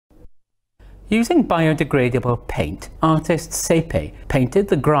Using biodegradable paint, artist Saype painted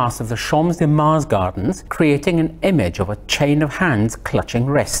the grass of the Champs-de-Mars gardens, creating an image of a chain of hands clutching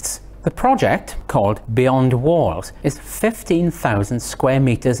wrists. The project, called Beyond Walls, is 15,000 square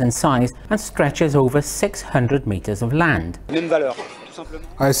meters in size and stretches over 600 meters of land.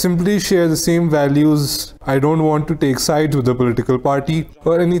 I simply share the same values. I don't want to take sides with a political party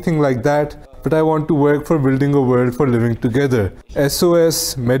or anything like that, but I want to work for building a world for living together.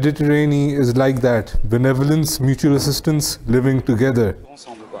 SOS Mediterranee is like that. Benevolence, mutual assistance, living together.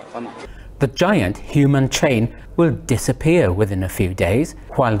 The giant human chain will disappear within a few days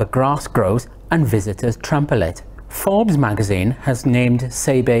while the grass grows and visitors trample it. Forbes magazine has named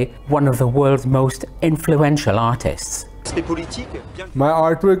Saype one of the world's most influential artists. My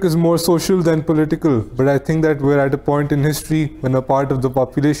artwork is more social than political, but I think that we're at a point in history when a part of the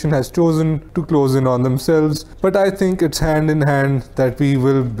population has chosen to close in on themselves. But I think it's hand in hand that we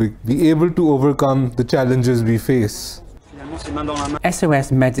will be able to overcome the challenges we face.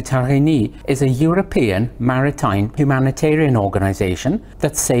 SOS Mediterranee is a European maritime humanitarian organization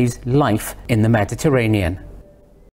that saves life in the Mediterranean.